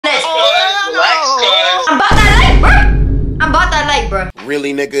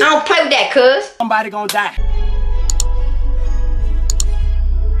Really, nigga? I don't play with that, cuz. Somebody gonna die.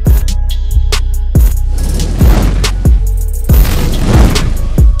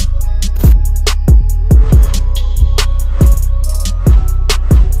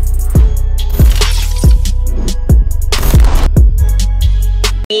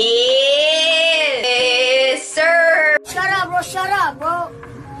 Yes, sir. Shut up, bro. Shut up, bro.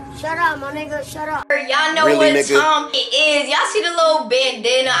 Shut up, my nigga. Shut up. Y'all know really, what nigga? time it is. Y'all see the little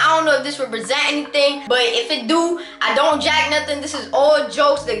bandana. I don't know if this represent anything, but if it do, I don't jack nothing. This is all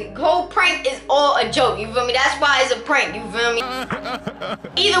jokes. The whole prank is all a joke. You feel me? That's why it's a prank. You feel me?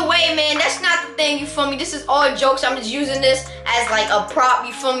 Either way, man, that's not the thing. You feel me? This is all jokes. I'm just using this as like a prop.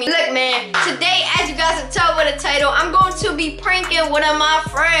 You feel me? Look, man. Today, as you guys can tell by the title, I'm going to be pranking one of my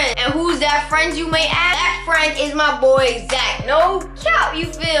friends. And who's that friend, you may ask? That friend is my boy Zach. No cap. You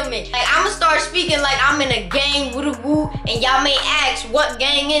feel me? Like, I'ma start speaking like I'm in a gang, woo-woo, and y'all may ask, what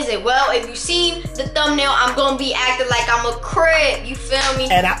gang is it? Well, if you seen the thumbnail, I'm gonna be acting like I'm a crib, you feel me?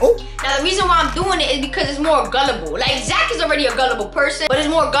 And now, the reason why I'm doing it is because it's more gullible. Like, Zach is already a gullible person, but it's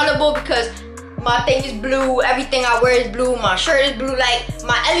more gullible because my thing is blue, everything I wear is blue, my shirt is blue, like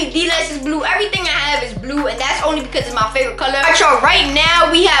my LED lights is blue, everything I have is blue, and that's only because it's my favorite color. Alright, y'all, right now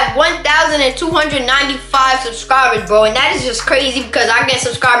we have 1,295 subscribers, bro, and that is just crazy because I get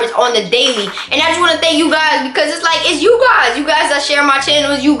subscribers on the daily. And I just want to thank you guys because it's like, it's you guys that share my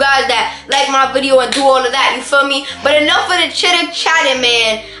channel, it's you guys that like my video and do all of that, you feel me? But enough of the chitter chatting,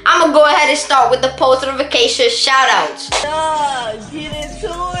 man. I'm gonna go ahead and start with the post notification shout outs. get into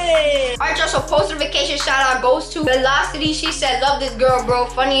it. Alright, y'all, so post notification shout out goes to Velocity. She said, love this girl, bro.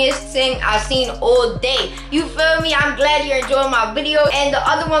 Funniest thing I've seen all day. You feel me? I'm glad you're enjoying my video. And the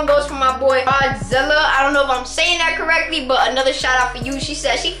other one goes for my boy Godzilla. I don't know if I'm saying that correctly, but another shout out for you. She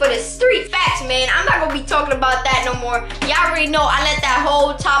said she for the street facts, man. I'm not gonna be talking about that no more. Y'all already know I let that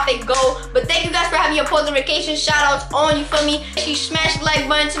whole topic go. But thank you guys for having your post notification shout outs on, you feel me? If you smash the like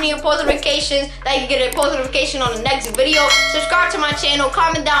button to me, your post notifications, that you get a post notification on the next video. Subscribe to my channel,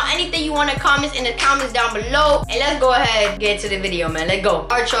 comment down anything you want to comment in the comments down below, and let's go ahead and get into the video, man. Let's go.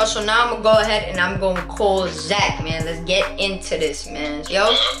 Alright, y'all, so now I'm gonna go ahead and I'm gonna call Zach, man. Let's get into this, man.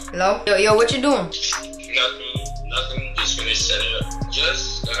 Yo, hello? Yo, what you doing? Nothing, just finished setting up.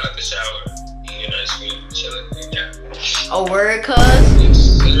 Just got out the shower, eating ice cream, chilling, yeah. Oh, word, cuz? Yes,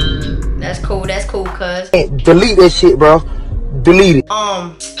 sir. That's cool, cuz. Delete that shit, bro. Delete it.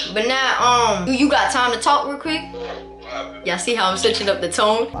 But now, you got time to talk real quick? Y'all see how I'm switching up the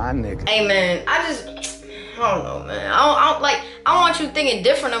tone? My nigga. Hey, man, I don't know, man. I don't want you thinking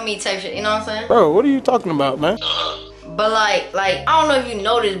different of me type shit, you know what I'm saying? Bro, what are you talking about, man? But like, I don't know if you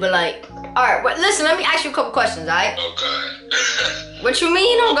noticed, but like, alright, but listen, let me ask you a couple questions, alright? Oh, God. What you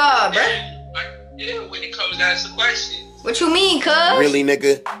mean, oh God, bruh? Yeah, when it comes down to questions. What you mean, cuz? Really,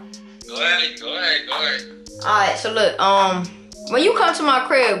 nigga? Go ahead. Alright, so look, when you come to my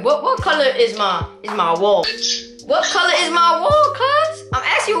crib, what color is my wall? What color is my wall, cuz? I'm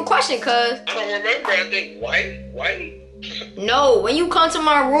asking you a question, cuz. I don't remember, I think white? No, when you come to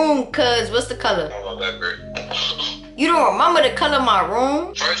my room, cuz, what's the color? I don't remember. You don't remember the color of my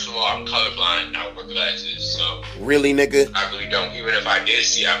room? First of all, I'm colorblind, I wear glasses, so. Really, nigga? I really don't. Even if I did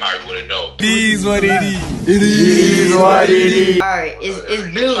see, I probably wouldn't know. It is what it is. It is what it is. Alright, it's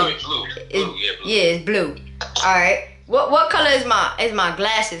blue. Blue, blue. Yeah, it's blue. Alright. What color is my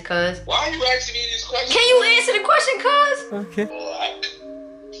glasses, cuz? Why are you asking me this question? Can you answer the question, cuz? Okay. Black.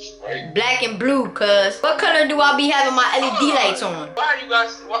 Right. Black and blue, cuz. What color do I be having my LED lights on? Why you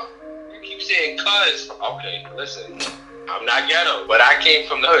guys, you keep saying cuz? Okay, listen. I'm not ghetto, but I came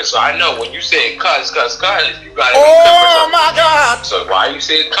from the hood, so I know when you say cuz, you gotta be Oh my God. So why you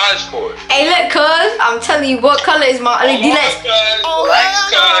saying cuz for? Hey, look, cuz. I'm telling you what color is my LED lights. Relax,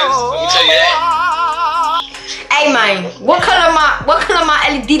 cuz. Let me tell you that. Hey, man. What color my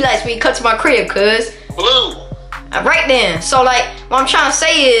LED lights when you come to my crib, cuz? Blue. Right then. So like, what I'm trying to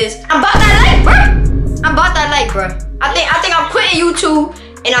say is, I'm about that light, bro. I think I'm quitting YouTube,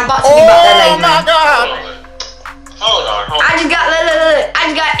 and I'm about to be about that light, man. Hold on. I just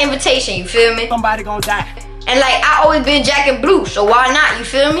got invitation, you feel me? Somebody gonna die. And like, I always been jacking blue, so why not, you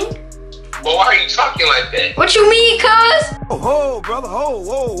feel me? But why are you talking like that? What you mean, cuz? Oh, brother,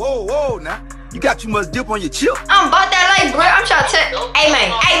 whoa, now. You got too much dip on your chip. I'm about that light, bro. I'm trying to tell. Hey,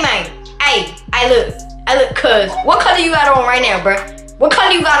 man. Hey, look, cuz. What color you got on right now, bro? What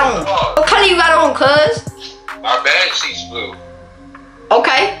color you got on? What color you got on, cuz? My bed sheet's blue.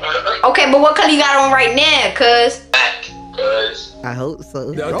 Okay, but what color you got on right now, cuz? Black, cuz. I hope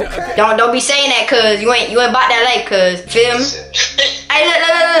so. Okay. Don't be saying that, cuz. You ain't about that light, cuz. Feel me? Hey, look.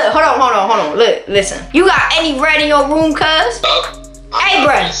 Hold on. Look, listen. You got any red in your room, cuz? Hey,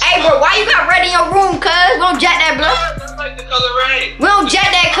 bro, why you got red in your room, cuz? We don't jack that, bro. I like the color red. We don't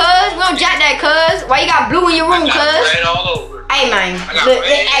jack that, cuz. We don't jack that, cuz. Why you got blue in your room, cuz? Red all over. Hey, man. Look,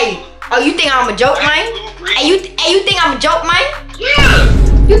 hey. Oh, you think I'm a joke, man? Hey, you think I'm a joke, man? Yeah.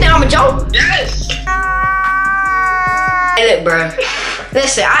 You think I'm a joke? Yes. Hey, look, bro.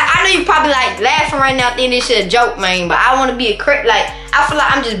 Listen, I know you probably like laughing right now thinking this shit a joke, man, but I want to be a crip. Like, I feel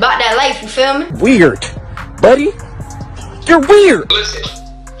like I'm just about that life, you feel me? Weird, buddy. You're weird. Listen.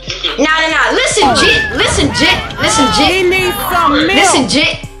 Nah. Listen, Jit.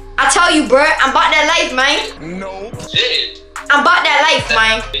 I tell you, bro, I'm about that life, man. No. Jit. I'm about that life,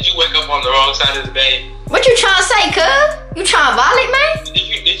 man. Did you wake up on the wrong side of the bed? What you trying to say, cuz? You trying to violate, man?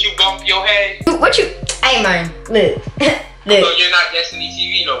 Did you bump your head? What you? Hey, man, look. So you're not Destiny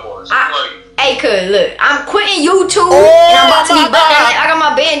TV no more. So who are you? Hey, cuz, look, I'm quitting YouTube and I'm about to be back that life. I got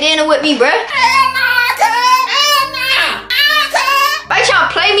my bandana with me, bro. Why you trying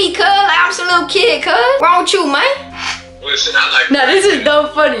to play me, cuz? Like I'm some little kid, cuz. Wrong with you, man? Listen, I like. Nah, this is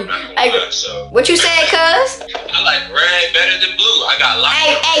dumb funny. Hey, so. what you said, cuz? I like red better than blue. I got lots.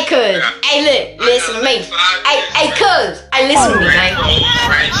 Hey, cuz. Hey, look, listen to me. Hey, cuz. Hey, listen to me, man.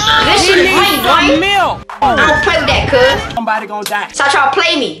 Listen to me, man. I don't play with that, cuz. Somebody gonna die. Stop trying to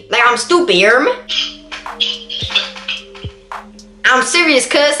play me like I'm stupid, you hear me? I'm serious,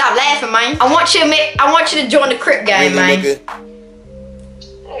 cuz. Stop laughing, man. I want you to join the crip game, man.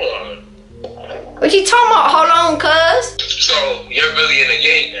 Hold on. What you talking about? Hold on, cuz. So you're really in the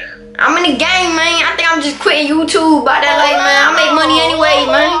game now? I'm in the game, man. I think I'm just quitting YouTube by that life, man. I make money anyway,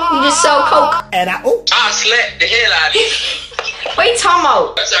 man. You just sell coke. And I slapped the hell out of you. What you talking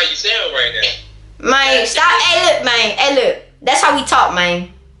about? That's how you sound right now. Man, stop. Hey, look, man. Hey, look. That's how we talk,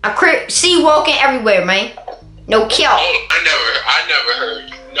 man. I see walking everywhere, man. No kill. I never heard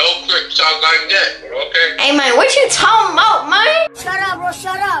no crip talk like that. Okay. Hey, man, what you talking about, man? Shut up,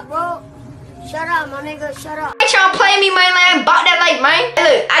 bro. Shut up, my nigga, shut up. Ain't trying to play me, man. Like, I bought that life, man. Hey,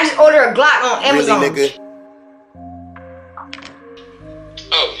 look, I just ordered a Glock on Amazon. Really, nigga?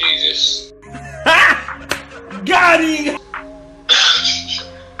 Oh, Jesus. Got him.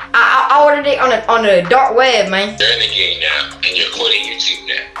 I ordered it on the dark web, man. You're in the game now, and you're quitting YouTube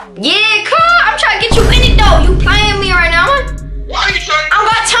now. Yeah, cuz. I'm trying to get you in it, though. You playing me right now, man. Why are you trying to... I don't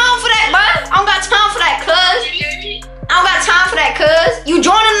got time for that, man. I don't got time for that, cuz. I don't got time for that, cuz. You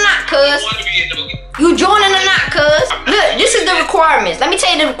joining or not, cuz? You joining or not, cuz? Look, this is the requirements. Let me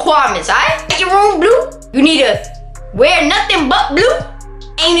tell you the requirements, alright? Make your room blue. You need to wear nothing but blue.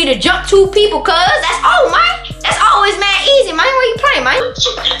 And you need to jump 2 people, cuz. That's all, man. That's always mad easy, man. What you playing, man?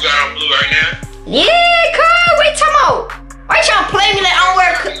 So you got on blue right now? Yeah, cuz. What you talking about? Why you trying to play me like I don't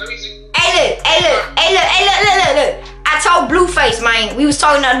wear... Hey, look. I told Blueface, man. We was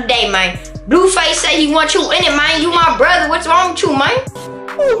talking the other day, man. Blueface said he want you in it, man. You my brother. What's wrong with you, man?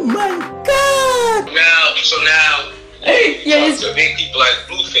 Oh my God. Now, hey, you talk to big people like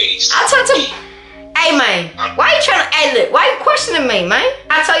Blueface. I talk to... Hey, man. Why you trying to... Hey, look. Why you questioning me, man?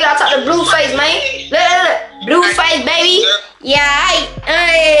 I tell you I talk to Blueface, man. Look. Blueface, baby. Yeah,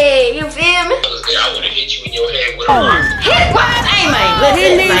 hey, you feel me? I would have hit you in your head with a rock. Hit what? Hey, man.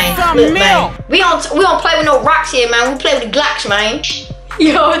 Look, man. We don't play with no rocks here, man. We play with the Glocks, man.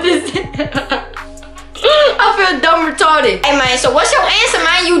 Yo, this... I feel dumb retarded. Hey, man, so what's your answer,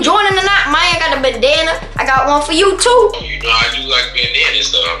 man? You joining or not, man? I got a bandana. I got one for you, too. You know I do like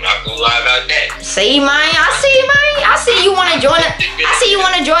bandanas, so I'm not gonna lie about that. See, man. I see you want to join it. I see you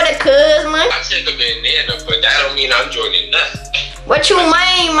want to join the cuz, man. I take a bandana, but that don't mean I'm joining nothing. What you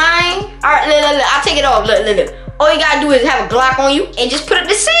mean, man? All right, look. I'll take it off. Look. All you gotta do is have a Glock on you and just put it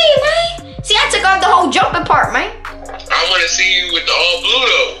the same, man. See, I took off the whole jumping part, man. I want to see you with the all blue,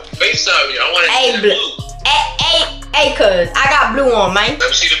 though. FaceTime me. I want to see the blue. Hey, cuz. I got blue on, man. Let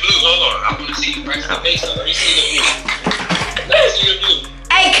me see the blue. Hold on. I want to see you press the FaceTime. Let me see the blue.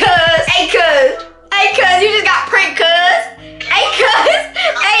 Hey, cuz. You just got pranked, cuz. Hey, cuz.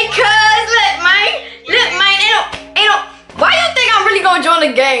 Look, man. Ain't no. Why you think I'm really gonna join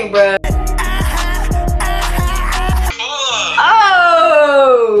the game, bro?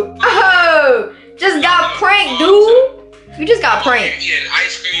 Oh. Just got pranked, dude. You just got pranked. Eating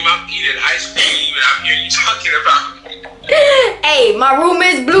ice cream. I'm eating ice cream, and I'm hearing you talking about me. Hey, my room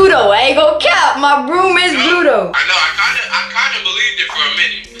is blue though. I ain't gonna cap. My room is blue though. I know. I kind of believed it for a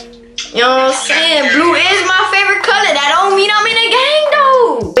minute. You know what I'm saying? Blue is my favorite color. That don't mean I'm in the gang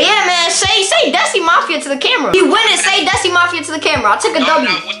though. But yeah, man. Say Dusty Mafia to the camera. You win it. Say Dusty Mafia to the camera. I took a W.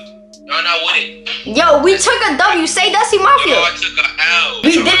 No, not with it. Yo, we took a W. Say Dusty Mafia. No, I took a L.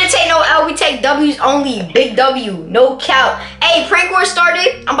 We didn't take no L. We take W's only. Big W. No cap. Hey, prank war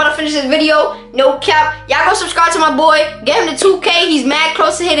started. I'm about to finish this video. No cap. Y'all go subscribe to my boy. Get him to 2K. He's mad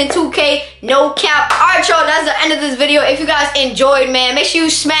close to hitting 2K. No cap. Alright, y'all. That's the end of this video. If you guys enjoyed, man, make sure you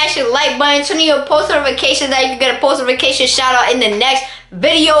smash the like button. Turn on your post notifications that you can get a post notification shout out in the next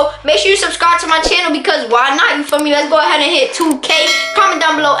video. Make sure you subscribe to my channel because why not? You feel me? Let's go ahead and hit 2K. Comment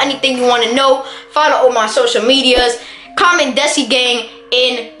down below anything you want to know. Follow all my social medias. Comment Desi Gang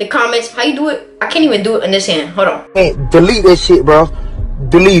in the comments. How you do it? I can't even do it in this hand. Hold on. Hey, delete that shit, bro.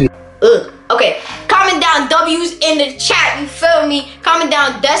 Delete it. Okay. Comment down W's in the chat. You feel me? Comment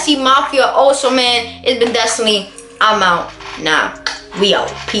down Desi Mafia also, man. It's been Destiny. I'm out. Nah. We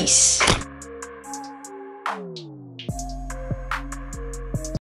out. Peace.